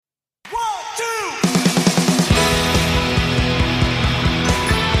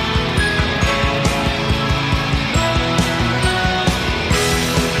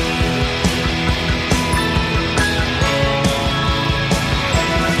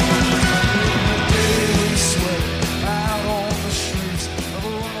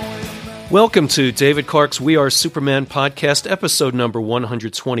Welcome to David Clark's We Are Superman podcast, episode number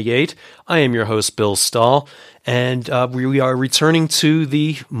 128. I am your host, Bill Stahl, and we are returning to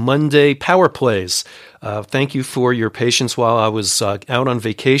the Monday Power Plays. Thank you for your patience while I was out on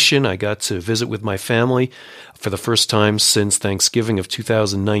vacation. I got to visit with my family for the first time since Thanksgiving of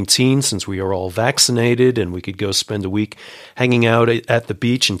 2019, since we are all vaccinated and we could go spend a week hanging out at the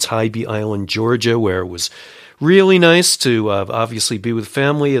beach in Tybee Island, Georgia, where it was really nice to obviously be with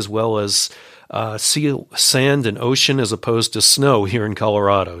family as well as see sand and ocean as opposed to snow here in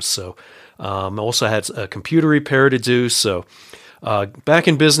Colorado. So I also had a computer repair to do. So back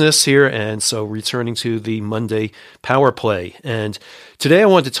in business here, and so returning to the Monday Power Play. And today I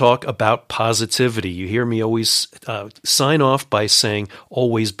want to talk about positivity. You hear me always sign off by saying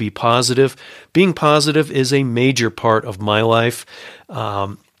always be positive. Being positive is a major part of my life.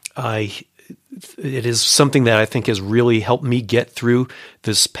 It is something that I think has really helped me get through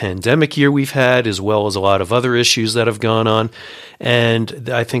this pandemic year we've had, as well as a lot of other issues that have gone on. And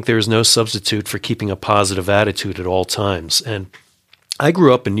I think there is no substitute for keeping a positive attitude at all times. And I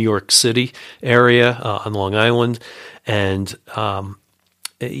grew up in New York City area on Long Island, and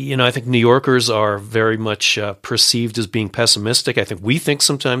I think New Yorkers are very much perceived as being pessimistic. I think we think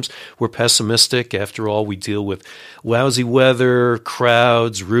sometimes we're pessimistic. After all, we deal with lousy weather,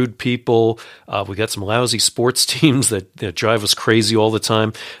 crowds, rude people. We got some lousy sports teams that drive us crazy all the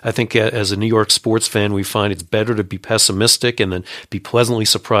time. I think as a New York sports fan, we find it's better to be pessimistic and then be pleasantly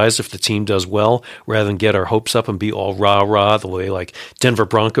surprised if the team does well, rather than get our hopes up and be all rah-rah the way like Denver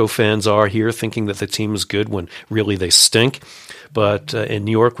Bronco fans are here, thinking that the team is good when really they stink. But in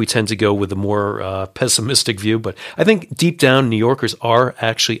New York, we tend to go with a more pessimistic view. But I think deep down, New Yorkers are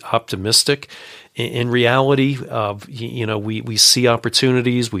actually optimistic. In reality, we see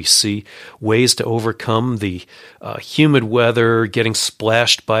opportunities. We see ways to overcome the humid weather, getting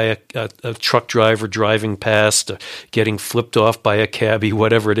splashed by a truck driver driving past, getting flipped off by a cabbie,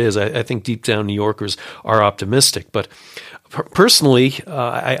 whatever it is. I think deep down, New Yorkers are optimistic. But personally,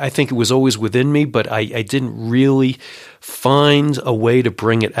 I think it was always within me, but I didn't really find a way to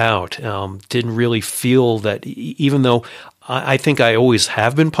bring it out. Didn't really feel that, even though I think I always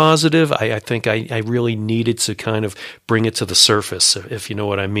have been positive, I think I really needed to kind of bring it to the surface, if you know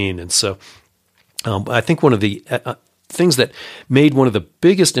what I mean. And so I think one of the things that made one of the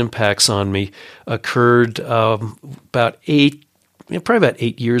biggest impacts on me occurred probably about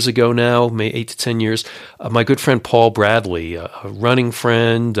 8 years ago now, maybe 8 to 10 years. My good friend Paul Bradley, a running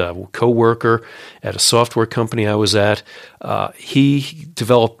friend, a co-worker at a software company I was at, he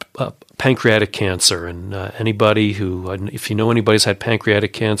developed pancreatic cancer. And if you know anybody's had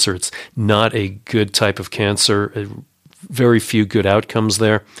pancreatic cancer, it's not a good type of cancer. Very few good outcomes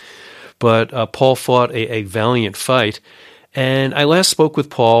there. But Paul fought a valiant fight. And I last spoke with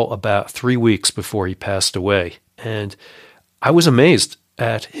Paul about 3 weeks before he passed away. And I was amazed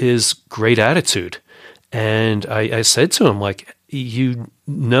at his great attitude. And I said to him, like, you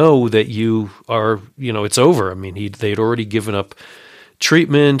know that you are, it's over. I mean, they'd already given up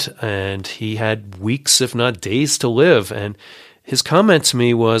treatment and he had weeks, if not days, to live. And his comment to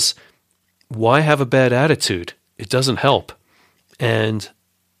me was, why have a bad attitude? It doesn't help. And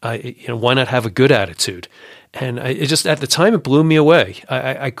why not have a good attitude? And it just, at the time, it blew me away.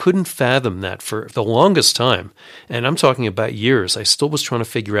 I couldn't fathom that for the longest time. And I'm talking about years. I still was trying to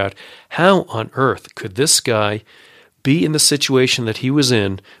figure out how on earth could this guy be in the situation that he was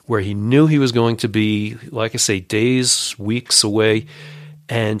in, where he knew he was going to be, like I say, days, weeks away,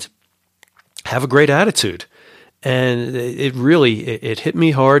 and have a great attitude. And it really hit me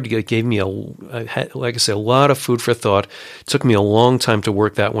hard. It gave me, like I say, a lot of food for thought. It took me a long time to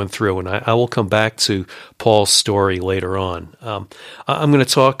work that one through, and I will come back to Paul's story later on. I'm going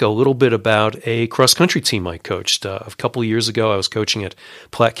to talk a little bit about a cross-country team I coached. A couple of years ago, I was coaching at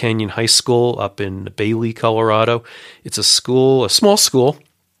Platte Canyon High School up in Bailey, Colorado. It's a small school.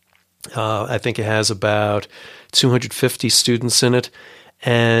 I think it has about 250 students in it,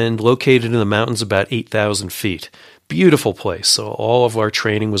 and located in the mountains about 8,000 feet. Beautiful place. So all of our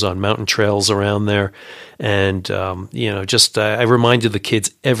training was on mountain trails around there. And, I reminded the kids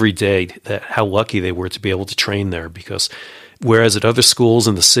every day that how lucky they were to be able to train there, because whereas at other schools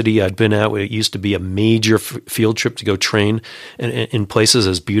in the city I'd been at, it used to be a major field trip to go train in places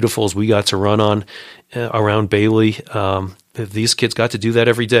as beautiful as we got to run on around Bailey. These kids got to do that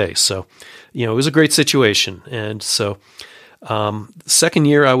every day. So, it was a great situation. And so second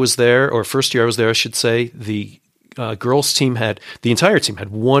year I was there, or first year I was there, I should say, the girls team the entire team had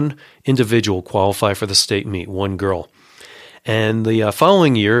one individual qualify for the state meet, one girl. And the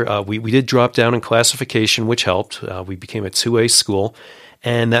following year, we did drop down in classification, which helped. We became a 2A school.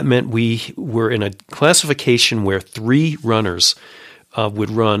 And that meant we were in a classification where 3 runners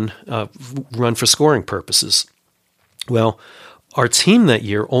would run for scoring purposes. Well, our team that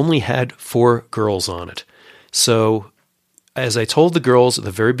year only had 4 girls on it. So as I told the girls at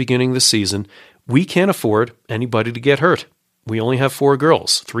the very beginning of the season, we can't afford anybody to get hurt. We only have 4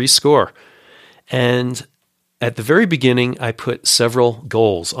 girls, 3 score. And at the very beginning, I put several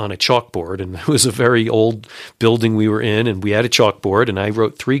goals on a chalkboard, and it was a very old building we were in, and we had a chalkboard, and I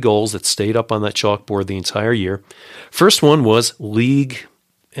wrote 3 goals that stayed up on that chalkboard the entire year. First one was league,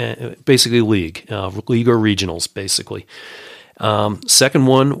 basically league or regionals, basically. Second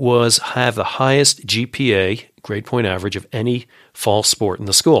one was have the highest GPA, grade point average, of any fall sport in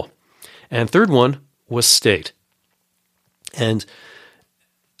the school. And third one was state. And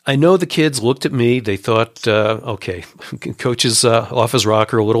I know the kids looked at me. They thought, okay, coach is off his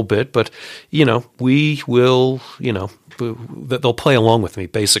rocker a little bit, but, we will, they'll play along with me,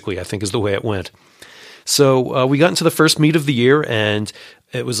 basically, I think is the way it went. So we got into the first meet of the year, and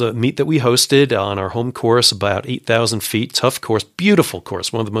it was a meet that we hosted on our home course, about 8,000 feet, tough course, beautiful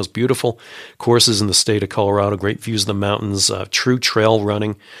course, one of the most beautiful courses in the state of Colorado, great views of the mountains, true trail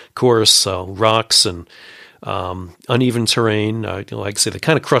running course, rocks and uneven terrain, like I say, the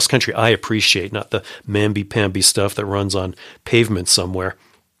kind of cross country I appreciate, not the mamby-pamby stuff that runs on pavement somewhere.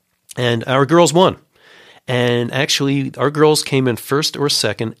 And our girls won. And actually, our girls came in first or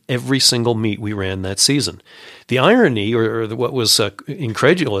second every single meet we ran that season. The irony, or what was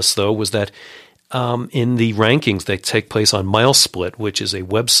incredulous, though, was that in the rankings that take place on MileSplit, which is a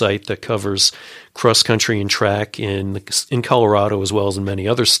website that covers cross country and track in Colorado as well as in many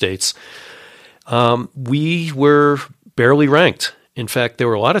other states, we were barely ranked. In fact, there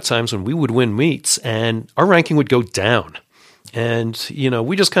were a lot of times when we would win meets and our ranking would go down. And,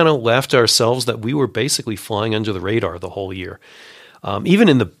 we just kind of laughed at ourselves that we were basically flying under the radar the whole year. Even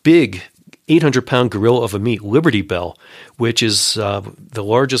in the big 800-pound gorilla of a meet, Liberty Bell, which is the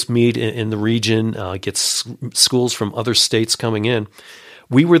largest meet in the region, gets schools from other states coming in.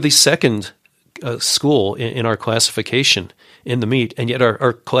 We were the second school in our classification in the meet, and yet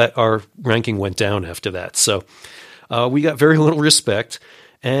our ranking went down after that. So we got very little respect,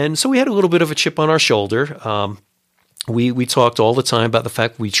 and so we had a little bit of a chip on our shoulder. We talked all the time about the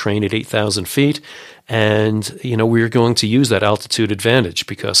fact we train at 8,000 feet, and we were going to use that altitude advantage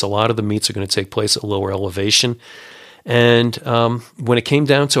because a lot of the meets are going to take place at lower elevation. And when it came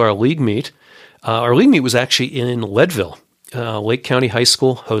down to our league meet was actually in Leadville. Lake County High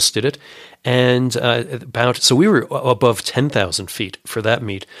School hosted it, and so we were above 10,000 feet for that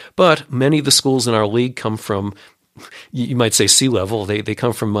meet. But many of the schools in our league come from, you might say, sea level. They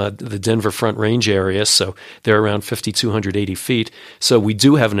come from the Denver Front Range area, so they're around 5,280 feet. So we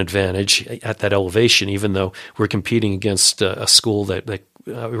do have an advantage at that elevation, even though we're competing against a school that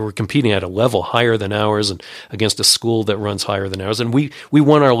we're competing at a level higher than ours and against a school that runs higher than ours. And we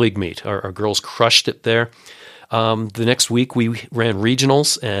won our league meet. Our girls crushed it there. The next week we ran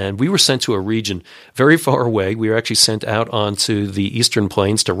regionals, and we were sent to a region very far away. We were actually sent out onto the Eastern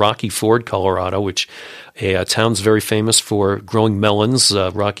Plains to Rocky Ford, Colorado, which a town's very famous for growing melons.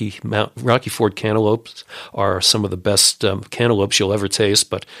 Rocky Ford cantaloupes are some of the best cantaloupes you'll ever taste,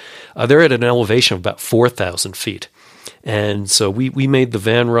 but they're at an elevation of about 4,000 feet. And so we made the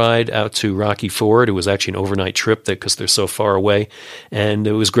van ride out to Rocky Ford. It was actually an overnight trip because they're so far away. And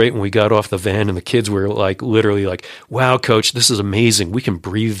it was great when we got off the van and the kids were literally like, wow, coach, this is amazing. We can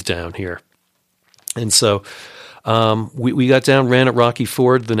breathe down here. And so we got down, ran at Rocky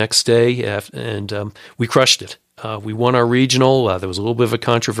Ford the next day, and we crushed it. We won our regional. There was a little bit of a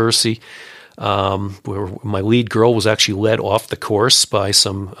controversy. Where my lead girl was actually led off the course by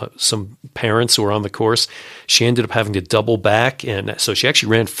some parents who were on the course. She ended up having to double back, and so she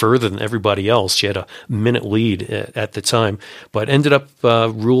actually ran further than everybody else. She had a minute lead at the time, but ended up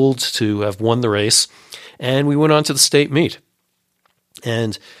ruled to have won the race. And we went on to the state meet.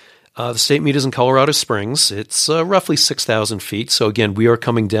 And the state meet is in Colorado Springs. It's roughly 6,000 feet. So again, we are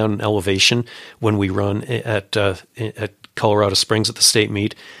coming down in elevation when we run at Colorado Springs at the state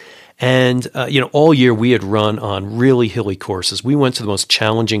meet. And, all year we had run on really hilly courses. We went to the most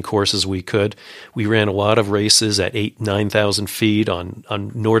challenging courses we could. We ran a lot of races at 8,000, 9,000 feet on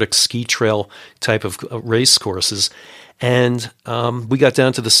Nordic ski trail type of race courses. And we got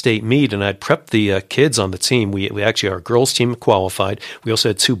down to the state meet, and I'd prepped the kids on the team. We actually, our girls team qualified. We also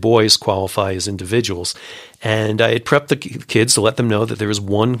had 2 boys qualify as individuals. And I had prepped the kids to let them know that there is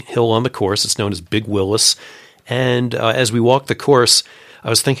one hill on the course. It's known as Big Willis. And as we walked the course, I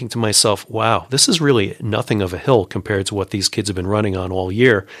was thinking to myself, wow, this is really nothing of a hill compared to what these kids have been running on all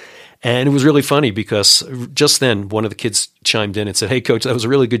year. And it was really funny because just then one of the kids chimed in and said, "Hey, Coach, that was a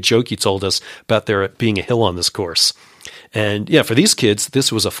really good joke you told us about there being a hill on this course." And yeah, for these kids,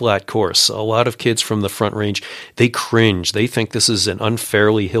 this was a flat course. A lot of kids from the Front Range, they cringe. They think this is an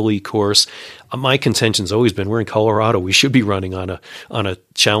unfairly hilly course. My contention's always been, we're in Colorado. We should be running on a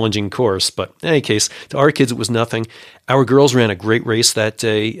challenging course. But in any case, to our kids, it was nothing. Our girls ran a great race that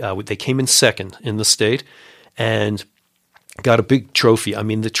day. They came in second in the state and got a big trophy. I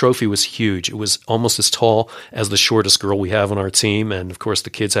mean, the trophy was huge. It was almost as tall as the shortest girl we have on our team. And of course, the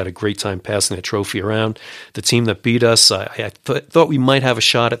kids had a great time passing the trophy around. The team that beat us, I thought we might have a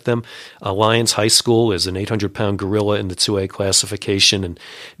shot at them. Lyons High School is an 800-pound gorilla in the 2A classification, and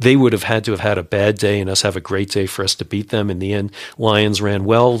they would have had to have had a bad day and us have a great day for us to beat them. In the end, Lyons ran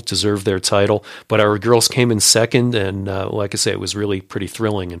well, deserved their title, but our girls came in second, and like I say, it was really pretty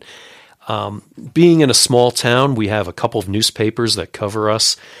thrilling. And being in a small town, we have a couple of newspapers that cover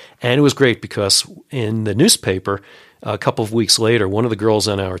us. And it was great because in the newspaper, a couple of weeks later, one of the girls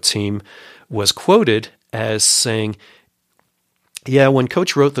on our team was quoted as saying, "Yeah, when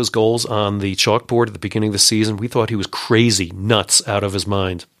Coach wrote those goals on the chalkboard at the beginning of the season, we thought he was crazy, nuts, out of his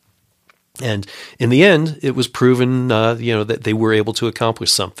mind." And in the end, it was proven, that they were able to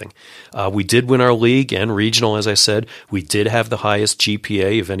accomplish something. We did win our league and regional, as I said. We did have the highest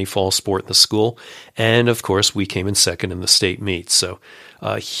GPA of any fall sport in the school. And, of course, we came in second in the state meet. So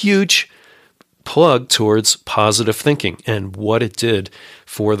a huge plug towards positive thinking and what it did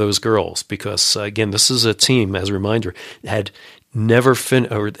for those girls. Because, again, this is a team, as a reminder, had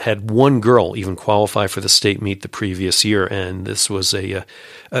had one girl even qualify for the state meet the previous year, and this was a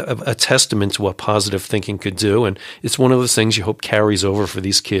testament to what positive thinking could do. And it's one of those things you hope carries over for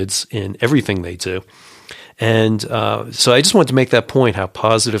these kids in everything they do. And so I just wanted to make that point, how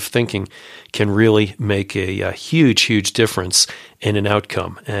positive thinking can really make a huge, huge difference in an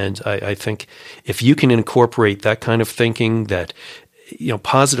outcome. And I think if you can incorporate that kind of thinking, that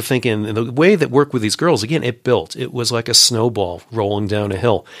positive thinking, and the way that worked with these girls, again, it was like a snowball rolling down a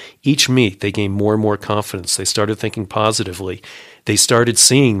hill. Each meet, they gained more and more confidence. They started thinking positively. They started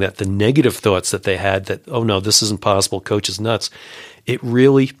seeing that the negative thoughts that they had, that, oh no, this isn't possible, coach is nuts, it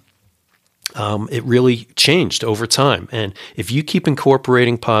really changed over time. And if you keep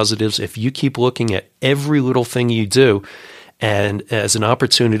incorporating positives, if you keep looking at every little thing you do and as an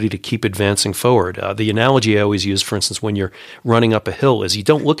opportunity to keep advancing forward. The analogy I always use, for instance, when you're running up a hill, is you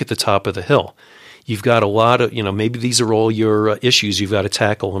don't look at the top of the hill. You've got a lot of, maybe these are all your issues you've got to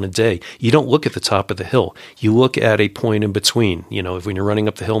tackle in a day. You don't look at the top of the hill. You look at a point in between. If when you're running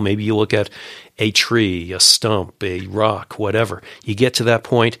up the hill, maybe you look at a tree, a stump, a rock, whatever. You get to that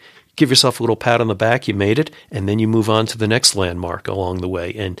point, give yourself a little pat on the back, you made it, and then you move on to the next landmark along the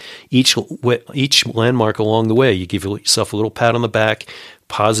way. And each landmark along the way, you give yourself a little pat on the back,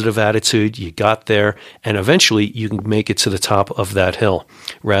 positive attitude, you got there, and eventually you can make it to the top of that hill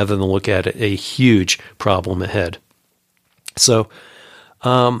rather than look at a huge problem ahead. So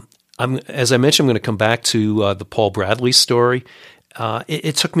as I mentioned, I'm going to come back to the Paul Bradley story.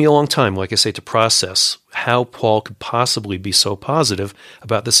 It took me a long time, like I say, to process how Paul could possibly be so positive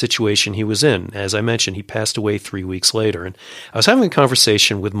about the situation he was in. As I mentioned, he passed away 3 weeks later. And I was having a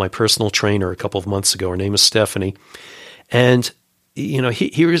conversation with my personal trainer a couple of months ago. Her name is Stephanie. And,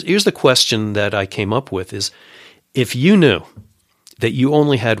 here's the question that I came up with is, if you knew that you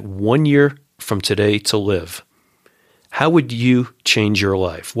only had 1 year from today to live, how would you change your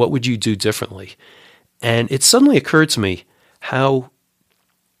life? What would you do differently? And it suddenly occurred to me how,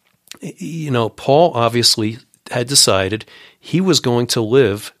 Paul obviously had decided he was going to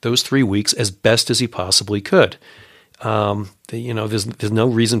live those 3 weeks as best as he possibly could. There's no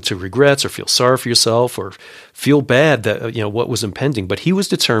reason to regret or feel sorry for yourself or feel bad that, what was impending, but he was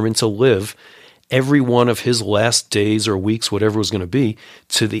determined to live every one of his last days or weeks, whatever it was going to be,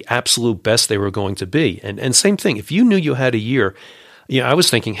 to the absolute best they were going to be. And same thing, if you knew you had a year, I was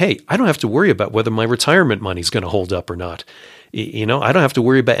thinking, hey, I don't have to worry about whether my retirement money is going to hold up or not. I don't have to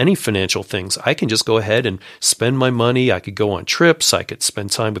worry about any financial things. I can just go ahead and spend my money. I could go on trips. I could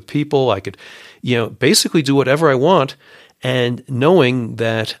spend time with people. I could, basically do whatever I want. And knowing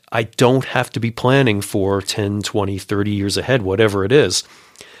that I don't have to be planning for 10, 20, 30 years ahead, whatever it is.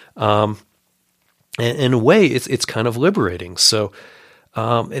 And in a way, it's kind of liberating. So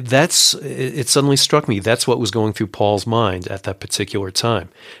it suddenly struck me that's what was going through Paul's mind at that particular time.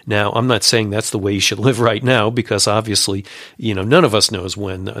 Now, I'm not saying that's the way you should live right now, because obviously, none of us knows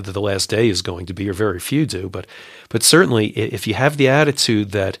when the last day is going to be, or very few do. But certainly, if you have the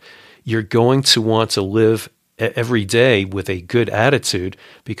attitude that you're going to want to live every day with a good attitude,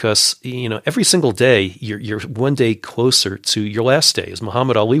 because every single day you're one day closer to your last day. As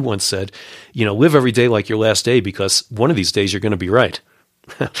Muhammad Ali once said, live every day like your last day, because one of these days you're going to be right.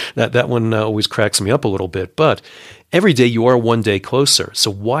 That one always cracks me up a little bit, but every day you are one day closer.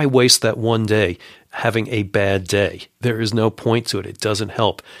 So why waste that one day having a bad day? There is no point to it. It doesn't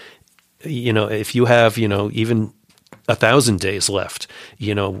help. If you have, even 1,000 days left,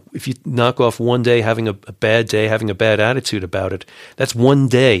 if you knock off one day having a bad day, having a bad attitude about it, that's one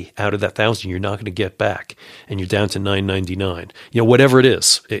day out of that 1,000 you're not going to get back, and you're down to 999. Whatever it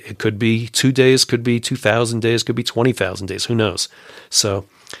is, it could be 2 days, could be 2,000 days, could be 20,000 days, who knows? So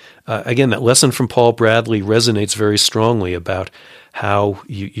again, that lesson from Paul Bradley resonates very strongly about how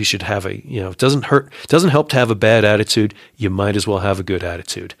you should have it doesn't help to have a bad attitude. You might as well have a good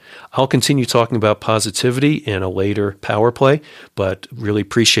attitude. I'll continue talking about positivity in a later power play, but really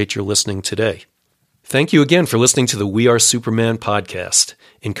appreciate your listening today. Thank you again for listening to the We Are Superman podcast.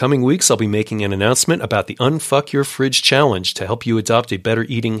 In coming weeks, I'll be making an announcement about the Unfuck Your Fridge Challenge to help you adopt a better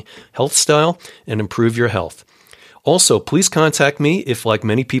eating health style and improve your health. Also, please contact me if, like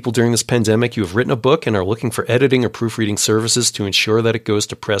many people during this pandemic, you have written a book and are looking for editing or proofreading services to ensure that it goes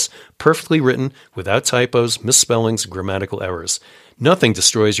to press perfectly written, without typos, misspellings, and grammatical errors. Nothing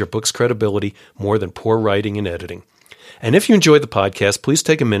destroys your book's credibility more than poor writing and editing. And if you enjoyed the podcast, please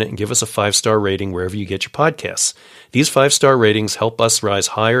take a minute and give us a 5-star rating wherever you get your podcasts. These 5-star ratings help us rise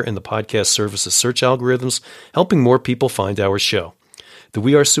higher in the podcast services search algorithms, helping more people find our show. The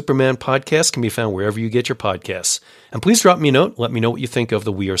We Are Superman podcast can be found wherever you get your podcasts. And please drop me a note. Let me know what you think of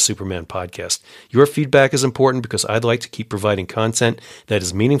the We Are Superman podcast. Your feedback is important because I'd like to keep providing content that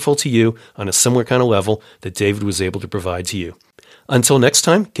is meaningful to you on a similar kind of level that David was able to provide to you. Until next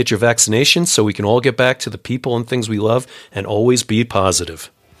time, get your vaccinations so we can all get back to the people and things we love and always be positive.